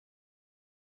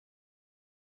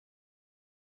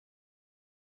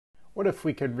What if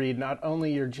we could read not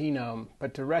only your genome,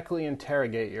 but directly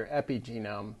interrogate your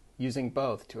epigenome, using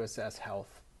both to assess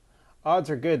health? Odds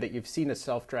are good that you've seen a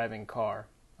self-driving car.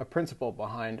 A principle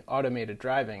behind automated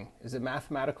driving is a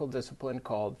mathematical discipline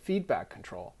called feedback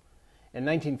control. In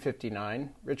 1959,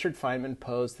 Richard Feynman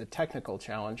posed the technical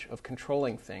challenge of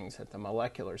controlling things at the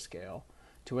molecular scale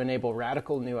to enable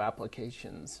radical new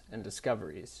applications and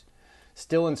discoveries.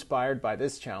 Still inspired by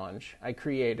this challenge, I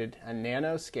created a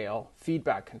nanoscale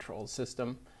feedback control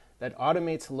system that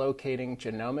automates locating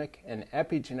genomic and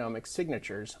epigenomic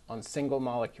signatures on single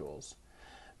molecules.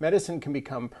 Medicine can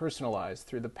become personalized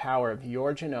through the power of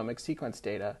your genomic sequence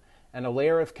data and a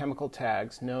layer of chemical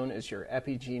tags known as your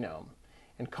epigenome.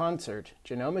 In concert,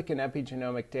 genomic and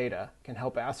epigenomic data can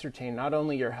help ascertain not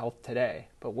only your health today,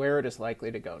 but where it is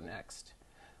likely to go next.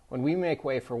 When we make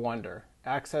way for wonder,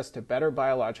 access to better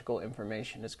biological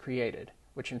information is created,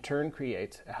 which in turn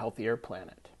creates a healthier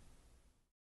planet.